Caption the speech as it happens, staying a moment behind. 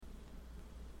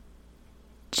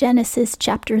Genesis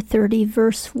chapter 30,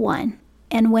 verse 1.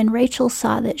 And when Rachel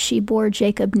saw that she bore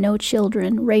Jacob no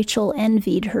children, Rachel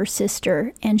envied her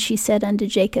sister, and she said unto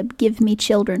Jacob, Give me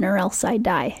children, or else I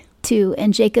die. 2.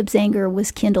 And Jacob's anger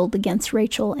was kindled against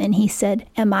Rachel, and he said,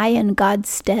 Am I in God's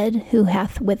stead, who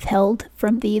hath withheld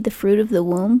from thee the fruit of the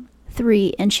womb?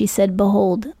 3. And she said,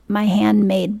 Behold, my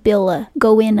handmaid Bilhah,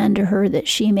 go in unto her, that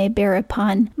she may bear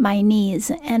upon my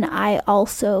knees, and I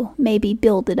also may be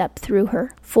builded up through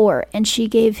her. 4. And she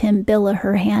gave him Bilhah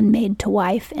her handmaid to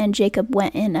wife, and Jacob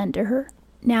went in unto her.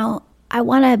 Now, I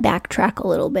want to backtrack a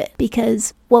little bit,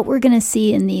 because what we're going to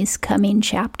see in these coming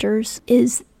chapters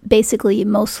is basically,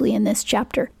 mostly in this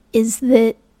chapter, is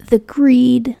that the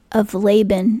greed of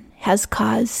Laban has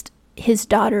caused his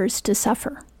daughters to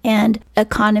suffer. And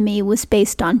economy was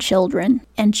based on children,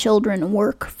 and children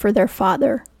work for their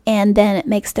father, and then it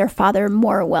makes their father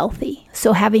more wealthy.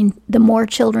 So having the more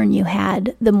children you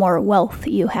had, the more wealth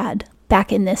you had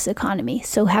back in this economy.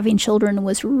 So having children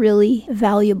was really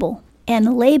valuable.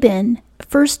 And Laban,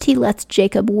 first he lets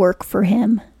Jacob work for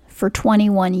him for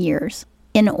 21 years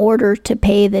in order to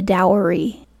pay the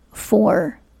dowry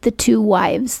for the 2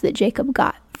 wives that Jacob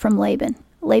got from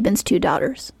Laban's 2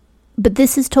 daughters. But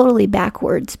this is totally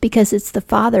backwards, because it's the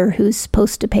father who's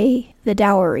supposed to pay the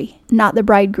dowry, not the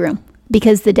bridegroom.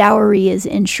 Because the dowry is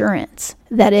insurance,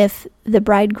 that if the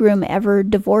bridegroom ever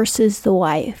divorces the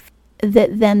wife,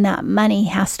 then that money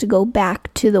has to go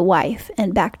back to the wife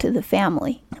and back to the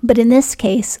family. But in this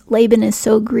case, Laban is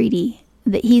so greedy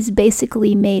that he's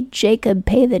basically made Jacob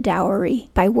pay the dowry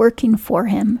by working for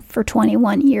him for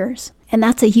 21 years. And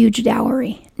that's a huge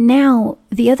dowry. Now,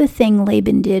 the other thing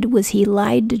Laban did was he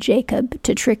lied to Jacob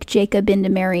to trick Jacob into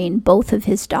marrying both of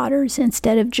his daughters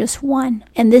instead of just one.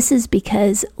 And this is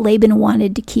because Laban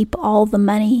wanted to keep all the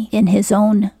money in his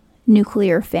own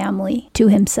nuclear family to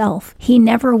himself. He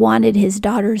never wanted his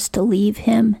daughters to leave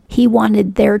him. He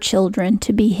wanted their children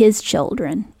to be his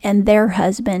children and their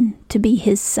husband to be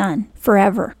his son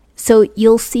forever. So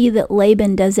you'll see that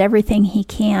Laban does everything he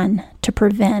can to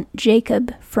prevent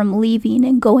Jacob from leaving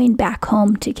and going back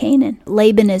home to Canaan.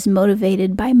 Laban is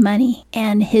motivated by money,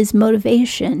 and his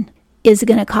motivation is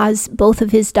going to cause both of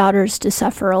his daughters to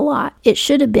suffer a lot. It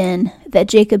should have been that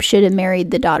Jacob should have married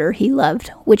the daughter he loved,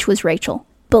 which was Rachel.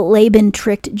 But Laban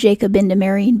tricked Jacob into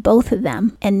marrying both of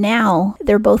them, and now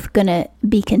they're both going to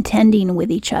be contending with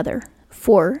each other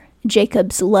for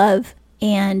Jacob's love,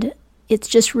 and it's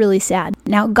just really sad.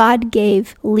 Now, God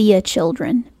gave Leah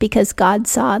children because God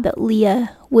saw that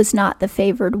Leah was not the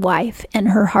favored wife, and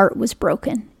her heart was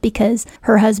broken because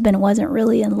her husband wasn't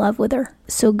really in love with her.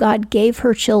 So God gave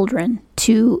her children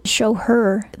to show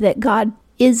her that God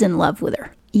is in love with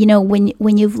her. You know,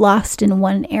 when you've lost in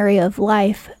one area of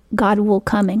life, God will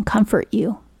come and comfort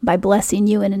you by blessing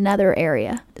you in another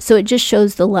area. So it just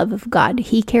shows the love of God.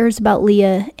 He cares about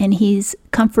Leah, and he's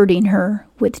comforting her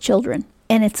with children.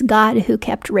 And it's God who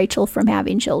kept Rachel from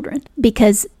having children,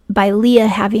 because by Leah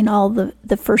having all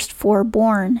the first 4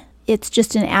 born, it's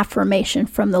just an affirmation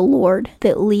from the Lord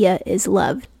that Leah is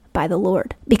loved by the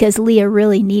Lord, because Leah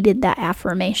really needed that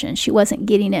affirmation. She wasn't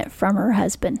getting it from her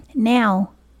husband.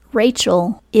 Now,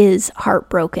 Rachel is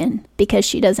heartbroken because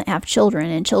she doesn't have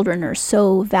children, and children are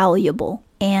so valuable,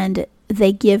 and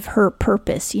they give her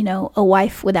purpose. You know, a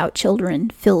wife without children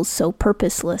feels so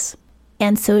purposeless.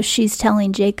 And so she's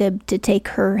telling Jacob to take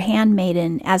her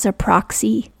handmaiden as a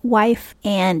proxy wife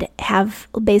and have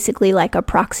basically like a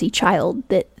proxy child,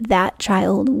 that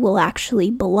child will actually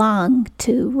belong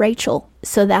to Rachel.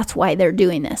 So that's why they're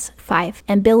doing this. 5.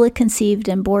 And Bilhah conceived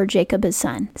and bore Jacob a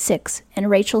son. 6. And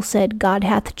Rachel said, God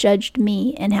hath judged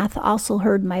me, and hath also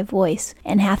heard my voice,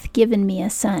 and hath given me a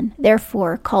son.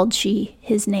 Therefore called she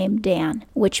his name Dan,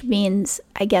 which means,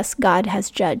 I guess, God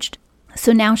has judged.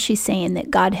 So now she's saying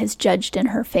that God has judged in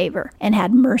her favor and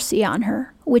had mercy on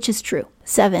her, which is true.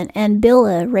 7. And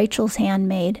Bilhah, Rachel's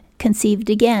handmaid, conceived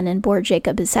again and bore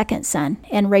Jacob a second son.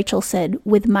 And Rachel said,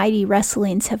 With mighty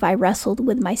wrestlings have I wrestled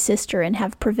with my sister and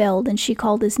have prevailed, and she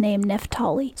called his name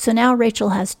Naphtali. So now Rachel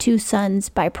has 2 sons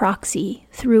by proxy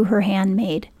through her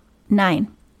handmaid.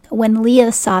 9. When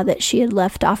Leah saw that she had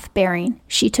left off bearing,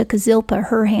 she took Zilpah,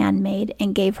 her handmaid,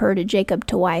 and gave her to Jacob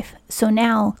to wife. So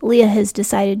now Leah has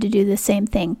decided to do the same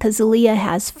thing, because Leah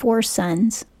has 4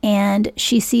 sons, and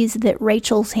she sees that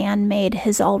Rachel's handmaid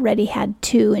has already had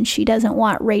 2, and she doesn't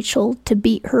want Rachel to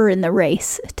beat her in the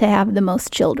race to have the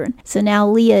most children. So now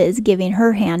Leah is giving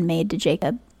her handmaid to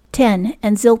Jacob. 10.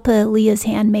 And Zilpah, Leah's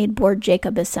handmaid, bore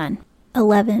Jacob a son.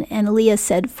 11, and Leah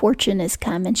said, Fortune is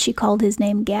come, and she called his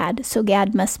name Gad, so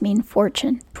Gad must mean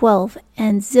fortune. 12,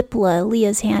 and Zilpah,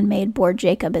 Leah's handmaid, bore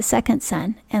Jacob a second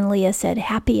son, and Leah said,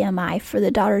 Happy am I, for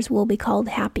the daughters will be called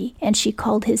happy, and she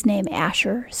called his name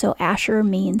Asher, so Asher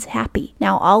means happy.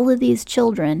 Now all of these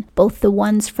children, both the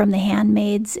ones from the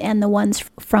handmaids and the ones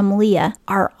from Leah,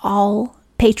 are all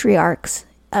patriarchs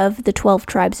of the 12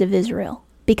 tribes of Israel,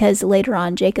 because later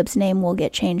on Jacob's name will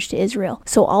get changed to Israel.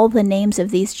 So all the names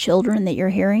of these children that you're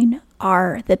hearing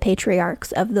are the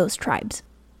patriarchs of those tribes.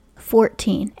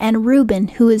 14, and Reuben,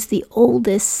 who is the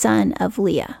oldest son of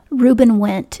Leah. Reuben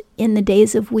went in the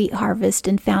days of wheat harvest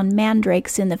and found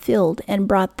mandrakes in the field and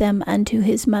brought them unto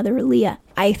his mother Leah.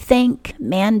 I think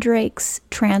mandrakes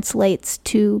translates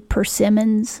to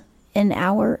persimmons in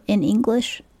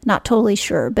English. Not totally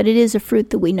sure, but it is a fruit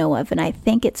that we know of, and I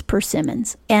think it's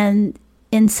persimmons. And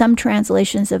in some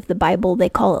translations of the Bible, they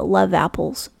call it love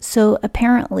apples. So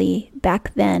apparently,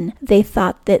 back then, they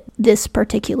thought that this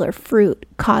particular fruit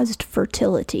caused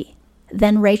fertility.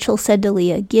 Then Rachel said to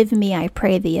Leah, Give me, I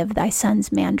pray thee, of thy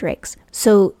son's mandrakes.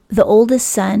 So the oldest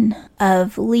son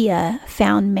of Leah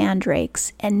found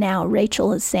mandrakes, and now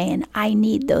Rachel is saying, I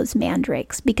need those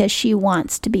mandrakes, because she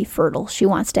wants to be fertile. She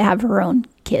wants to have her own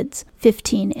kids.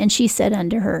 15, and she said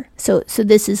unto her, so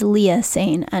this is Leah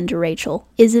saying unto Rachel,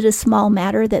 Is it a small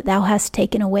matter that thou hast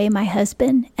taken away my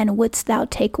husband, and wouldst thou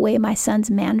take away my son's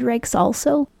mandrakes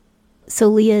also? So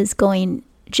Leah is going,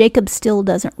 Jacob still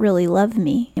doesn't really love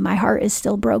me. My heart is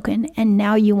still broken, and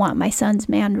now you want my son's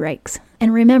mandrakes.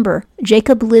 And remember,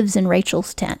 Jacob lives in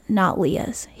Rachel's tent, not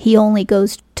Leah's. He only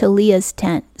goes to Leah's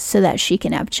tent so that she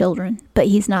can have children, but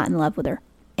he's not in love with her.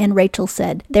 And Rachel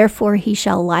said, Therefore he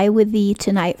shall lie with thee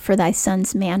tonight for thy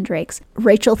son's mandrakes.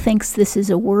 Rachel thinks this is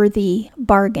a worthy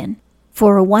bargain.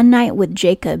 For one night with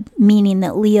Jacob, meaning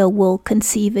that Leah will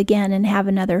conceive again and have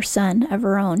another son of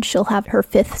her own. She'll have her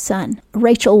fifth son.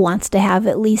 Rachel wants to have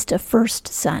at least a first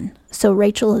son. So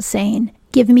Rachel is saying,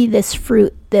 Give me this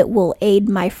fruit that will aid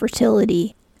my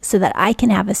fertility so that I can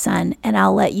have a son, and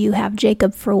I'll let you have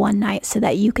Jacob for one night so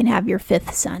that you can have your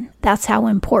fifth son. That's how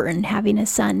important having a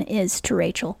son is to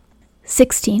Rachel.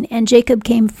 16, and Jacob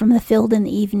came from the field in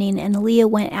the evening, and Leah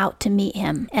went out to meet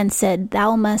him, and said,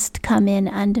 Thou must come in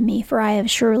unto me, for I have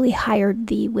surely hired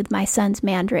thee with my son's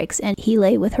mandrakes. And he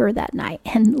lay with her that night.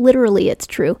 And literally, it's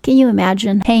true. Can you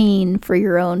imagine paying for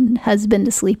your own husband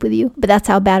to sleep with you? But that's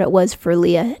how bad it was for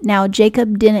Leah. Now,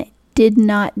 Jacob did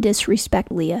not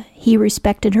disrespect Leah. He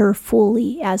respected her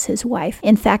fully as his wife.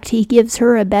 In fact, he gives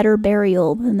her a better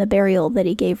burial than the burial that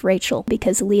he gave Rachel,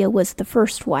 because Leah was the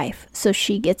first wife, so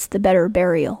she gets the better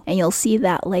burial, and you'll see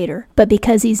that later. But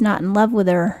because he's not in love with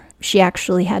her, she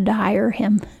actually had to hire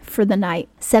him for the night.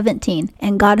 17,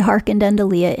 and God hearkened unto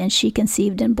Leah, and she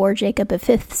conceived and bore Jacob a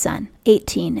fifth son.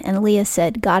 18, and Leah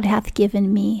said, God hath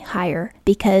given me hire,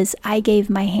 because I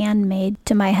gave my handmaid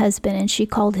to my husband, and she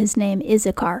called his name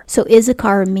Issachar. So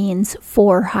Issachar means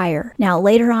for hire. Now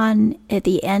later on at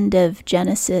the end of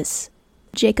Genesis,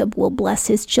 Jacob will bless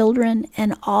his children,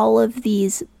 and all of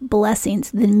these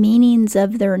blessings, the meanings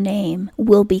of their name,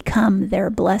 will become their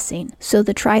blessing. So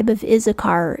the tribe of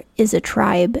Issachar is a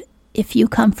tribe. If you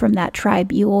come from that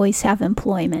tribe, you always have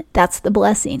employment. That's the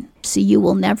blessing. So you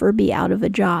will never be out of a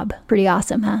job. Pretty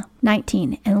awesome, huh?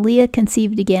 19, and Leah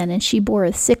conceived again, and she bore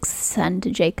a sixth son to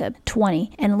Jacob.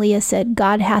 20, and Leah said,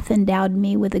 God hath endowed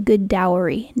me with a good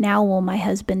dowry. Now will my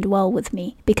husband dwell with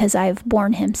me, because I have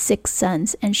borne him 6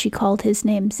 sons. And she called his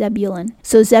name Zebulun.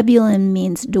 So Zebulun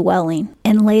means dwelling.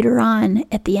 And later on,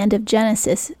 at the end of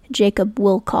Genesis, Jacob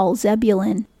will call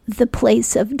Zebulun the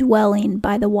place of dwelling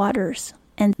by the waters.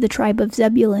 And the tribe of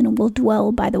Zebulun will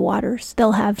dwell by the waters.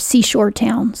 They'll have seashore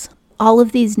towns. All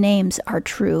of these names are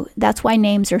true. That's why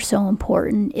names are so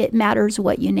important. It matters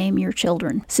what you name your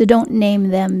children. So don't name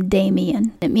them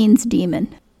Damien. It means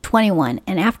demon. 21,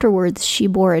 and afterwards she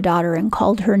bore a daughter and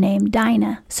called her name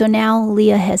Dinah. So now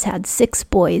Leah has had 6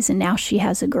 boys, and now she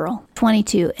has a girl.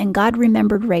 22, and God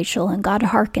remembered Rachel, and God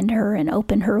hearkened her and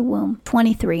opened her womb.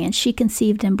 23, and she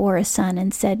conceived and bore a son,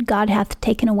 and said, God hath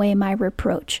taken away my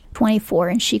reproach. 24,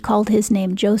 and she called his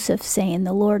name Joseph, saying,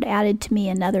 The Lord added to me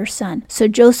another son. So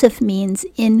Joseph means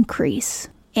increase.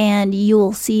 And you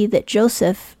will see that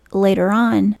Joseph later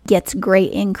on gets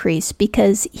great increase,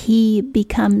 because he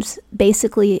becomes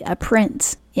basically a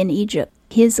prince in Egypt.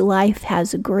 His life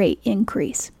has a great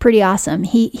increase. Pretty awesome.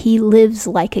 He lives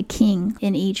like a king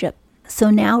in Egypt. So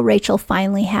now Rachel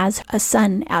finally has a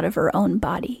son out of her own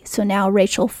body. So now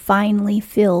Rachel finally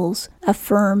feels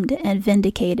affirmed and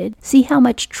vindicated. See how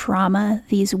much trauma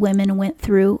these women went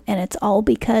through, and it's all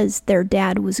because their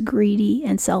dad was greedy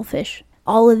and selfish.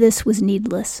 All of this was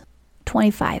needless.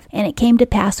 25. And it came to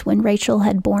pass when Rachel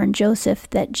had borne Joseph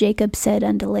that Jacob said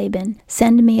unto Laban,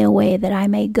 Send me away that I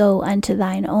may go unto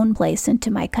thine own place and to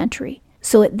my country.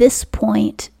 So at this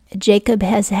point, Jacob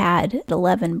has had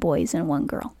 11 boys and 1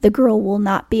 girl. The girl will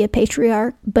not be a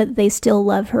patriarch, but they still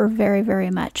love her very,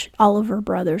 very much. All of her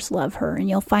brothers love her, and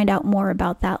you'll find out more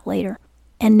about that later.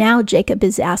 And now Jacob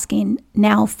is asking,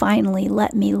 now finally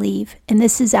let me leave. And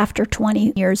this is after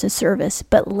 20 years of service.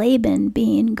 But Laban,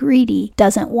 being greedy,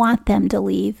 doesn't want them to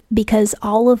leave because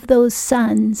all of those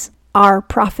sons are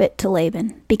profit to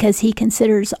Laban because he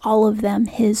considers all of them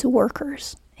his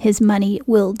workers. His money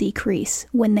will decrease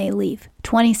when they leave.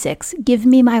 26. Give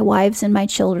me my wives and my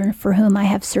children for whom I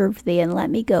have served thee, and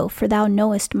let me go, for thou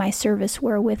knowest my service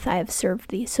wherewith I have served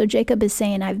thee. So Jacob is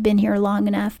saying, I've been here long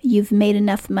enough. You've made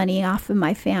enough money off of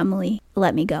my family.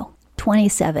 Let me go.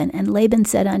 27. And Laban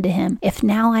said unto him, If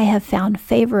now I have found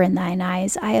favor in thine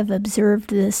eyes, I have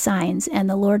observed the signs, and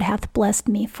the Lord hath blessed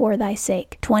me for thy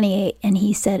sake. 28. And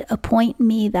he said, Appoint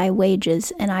me thy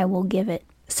wages, and I will give it.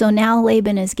 So now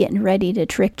Laban is getting ready to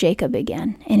trick Jacob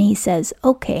again. And he says,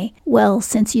 okay, well,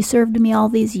 since you served me all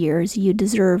these years, you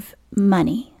deserve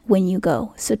money when you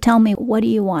go. So tell me, what do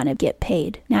you want to get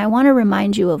paid? Now, I want to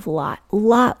remind you of Lot.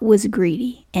 Lot was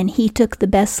greedy, and he took the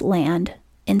best land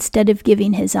instead of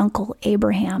giving his uncle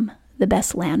Abraham the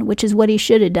best land, which is what he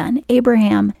should have done.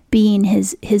 Abraham being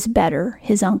his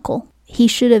uncle. He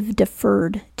should have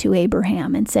deferred to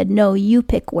Abraham and said, no, you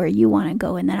pick where you want to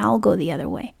go, and then I'll go the other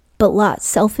way. But Lot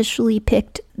selfishly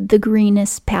picked the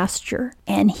greenest pasture,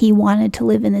 and he wanted to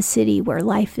live in the city where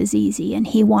life is easy, and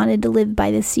he wanted to live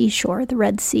by the seashore, the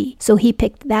Red Sea. So he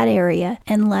picked that area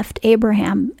and left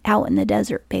Abraham out in the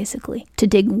desert, basically, to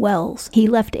dig wells. He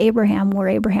left Abraham where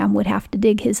Abraham would have to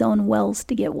dig his own wells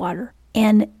to get water.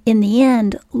 And in the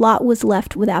end, Lot was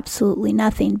left with absolutely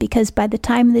nothing, because by the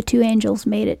time the 2 angels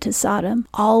made it to Sodom,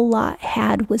 all Lot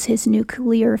had was his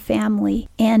nuclear family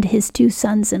and his 2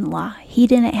 sons-in-law. He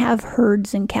didn't have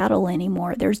herds and cattle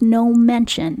anymore. There's no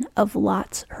mention of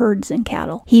Lot's herds and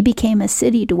cattle. He became a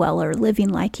city dweller living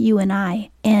like you and I.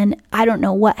 And I don't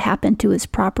know what happened to his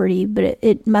property, but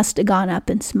it must have gone up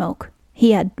in smoke.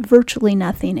 He had virtually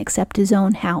nothing except his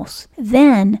own house.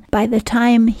 Then, by the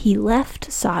time he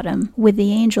left Sodom with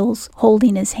the angels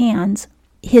holding his hands,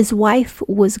 his wife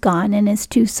was gone and his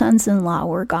 2 sons-in-law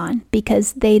were gone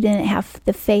because they didn't have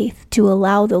the faith to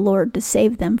allow the Lord to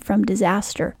save them from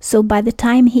disaster. So by the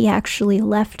time he actually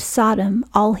left Sodom,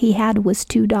 all he had was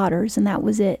 2 daughters, and that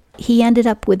was it. He ended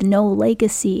up with no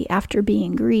legacy after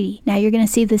being greedy. Now you're going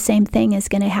to see the same thing is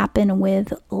going to happen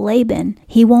with Laban.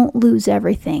 He won't lose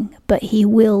everything, but he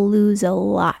will lose a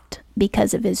lot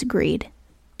because of his greed.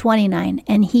 29.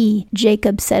 And he,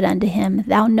 Jacob, said unto him,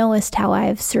 Thou knowest how I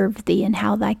have served thee, and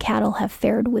how thy cattle have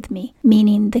fared with me.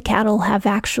 Meaning the cattle have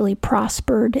actually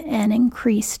prospered and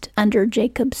increased under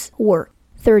Jacob's work.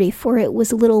 30. For it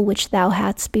was little which thou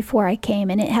hadst before I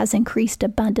came, and it has increased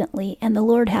abundantly, and the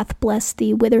Lord hath blessed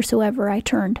thee whithersoever I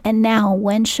turned. And now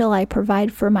when shall I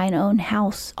provide for mine own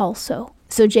house also?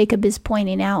 So Jacob is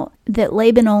pointing out that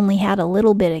Laban only had a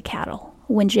little bit of cattle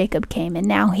when Jacob came, and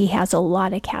now he has a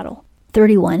lot of cattle.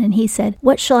 31. And he said,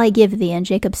 What shall I give thee? And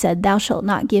Jacob said, Thou shalt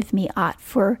not give me aught,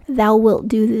 for thou wilt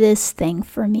do this thing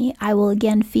for me. I will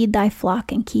again feed thy flock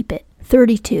and keep it.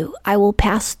 32. I will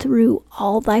pass through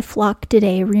all thy flock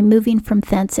today, removing from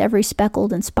thence every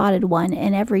speckled and spotted one,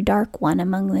 and every dark one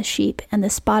among the sheep, and the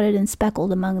spotted and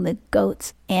speckled among the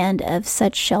goats, and of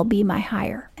such shall be my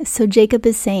hire. So Jacob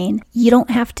is saying, you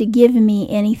don't have to give me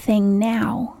anything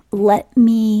now. Let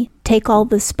me take all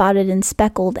the spotted and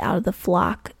speckled out of the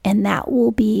flock, and that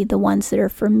will be the ones that are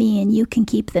for me, and you can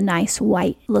keep the nice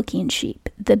white-looking sheep,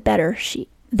 the better sheep.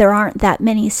 There aren't that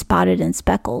many spotted and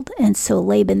speckled, and so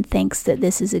Laban thinks that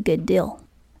this is a good deal.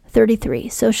 33.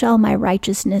 So shall my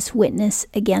righteousness witness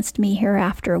against me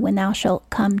hereafter, when thou shalt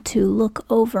come to look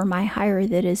over my hire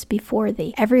that is before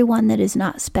thee. Every one that is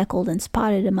not speckled and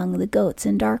spotted among the goats,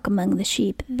 and dark among the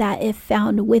sheep, that if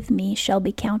found with me shall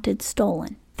be counted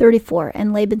stolen. 34.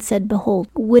 And Laban said, Behold,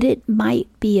 would it might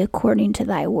be according to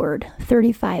thy word.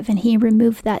 35. And he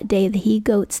removed that day the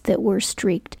he-goats that were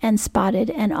streaked and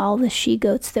spotted, and all the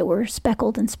she-goats that were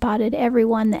speckled and spotted, every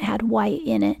one that had white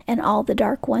in it, and all the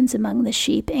dark ones among the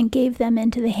sheep, and gave them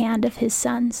into the hand of his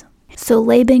sons. So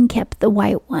Laban kept the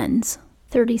white ones.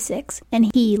 36. And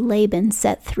he, Laban,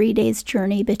 set 3 days'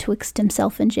 journey betwixt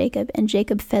himself and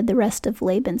Jacob fed the rest of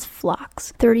Laban's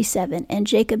flocks. 37. And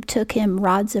Jacob took him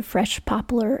rods of fresh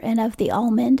poplar, and of the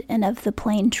almond, and of the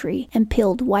plane tree, and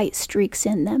peeled white streaks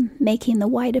in them, making the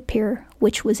white appear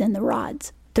which was in the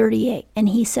rods. 38. And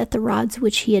he set the rods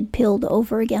which he had pilled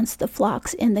over against the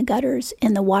flocks in the gutters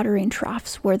in the watering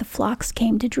troughs where the flocks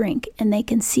came to drink, and they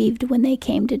conceived when they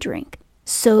came to drink.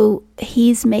 So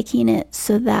he's making it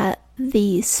so that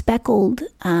the speckled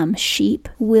sheep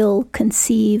will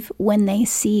conceive when they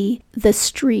see the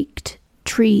streaked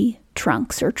tree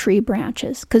trunks or tree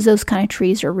branches, because those kind of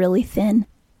trees are really thin.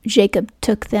 Jacob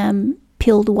took them,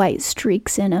 peeled white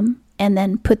streaks in them, and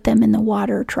then put them in the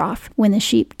water trough. When the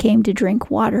sheep came to drink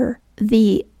water,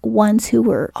 the ones who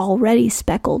were already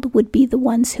speckled would be the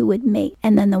ones who would mate,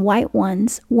 and then the white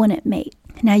ones wouldn't mate.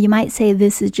 Now you might say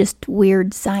this is just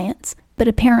weird science, but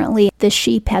apparently the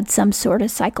sheep had some sort of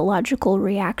psychological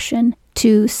reaction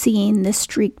to seeing the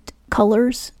streaked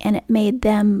colors, and it made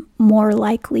them more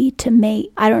likely to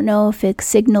mate. I don't know if it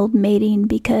signaled mating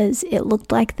because it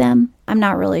looked like them. I'm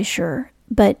not really sure.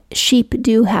 But sheep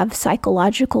do have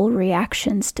psychological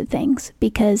reactions to things,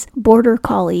 because border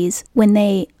collies, when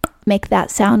they make that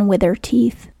sound with their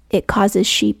teeth, it causes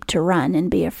sheep to run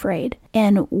and be afraid.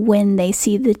 And when they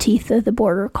see the teeth of the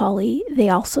border collie, they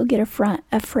also get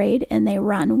afraid and they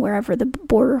run wherever the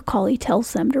border collie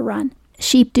tells them to run.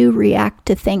 Sheep do react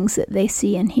to things that they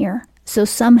see and hear. So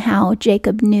somehow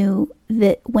Jacob knew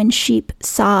that when sheep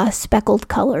saw speckled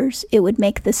colors, it would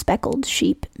make the speckled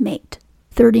sheep mate.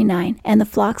 39. And the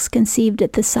flocks conceived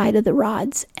at the side of the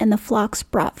rods, and the flocks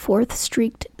brought forth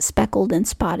streaked, speckled, and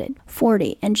spotted.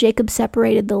 40. And Jacob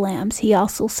separated the lambs. He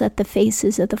also set the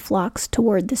faces of the flocks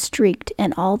toward the streaked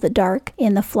and all the dark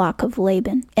in the flock of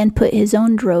Laban, and put his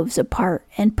own droves apart,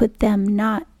 and put them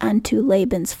not unto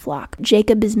Laban's flock.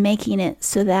 Jacob is making it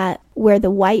so that where the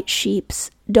white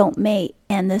sheeps don't mate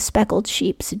and the speckled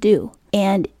sheeps do.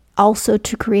 And also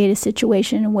to create a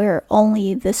situation where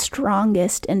only the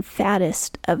strongest and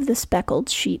fattest of the speckled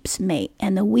sheeps mate,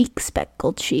 and the weak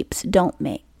speckled sheeps don't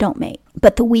mate.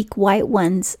 But the weak white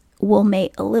ones will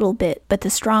mate a little bit, but the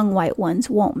strong white ones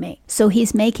won't mate. So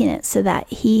he's making it so that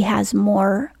he has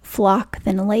more flock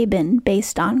than Laban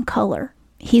based on color.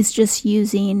 He's just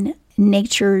using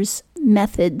nature's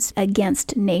methods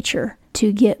against nature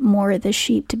to get more of the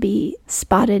sheep to be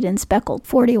spotted and speckled.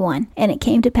 41. And it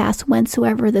came to pass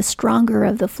whensoever the stronger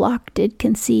of the flock did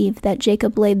conceive, that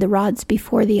Jacob laid the rods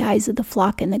before the eyes of the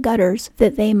flock in the gutters,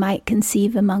 that they might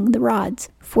conceive among the rods.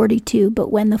 42.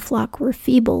 But when the flock were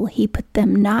feeble, he put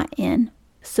them not in.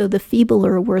 So the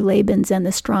feebler were Laban's and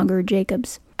the stronger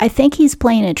Jacob's. I think he's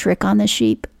playing a trick on the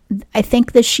sheep. I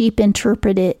think the sheep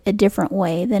interpret it a different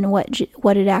way than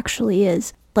what it actually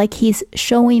is. Like he's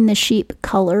showing the sheep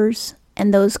colors,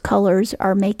 and those colors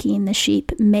are making the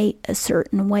sheep mate a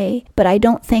certain way. But I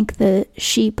don't think the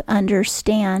sheep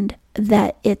understand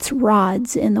that it's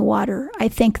rods in the water. I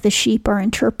think the sheep are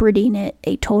interpreting it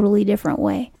a totally different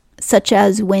way. Such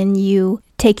as when you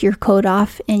take your coat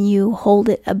off and you hold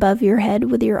it above your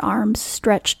head with your arms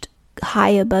stretched high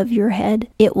above your head,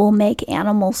 it will make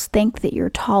animals think that you're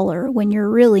taller when you're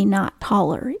really not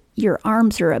taller. Your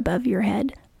arms are above your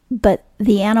head, but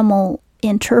the animal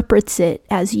interprets it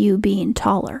as you being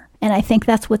taller. And I think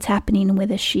that's what's happening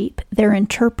with a sheep. They're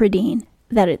interpreting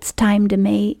that it's time to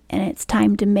mate, and it's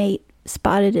time to mate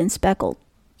spotted and speckled,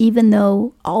 even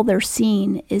though all they're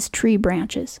seeing is tree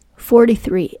branches.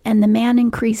 43. And the man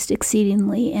increased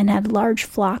exceedingly, and had large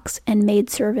flocks, and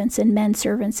maidservants, and men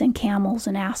servants, and camels,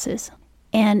 and asses.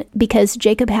 And because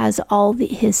Jacob has all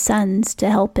his sons to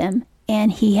help him,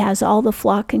 and he has all the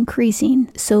flock increasing,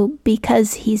 so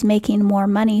because he's making more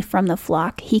money from the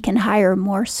flock, he can hire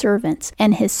more servants,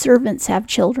 and his servants have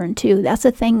children too. That's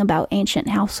the thing about ancient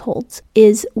households,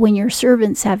 is when your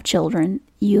servants have children,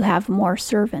 you have more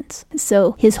servants.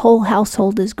 So his whole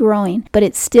household is growing, but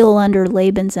it's still under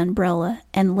Laban's umbrella,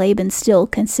 and Laban still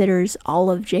considers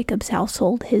all of Jacob's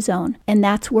household his own. And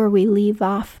that's where we leave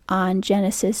off on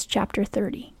Genesis chapter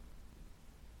 30.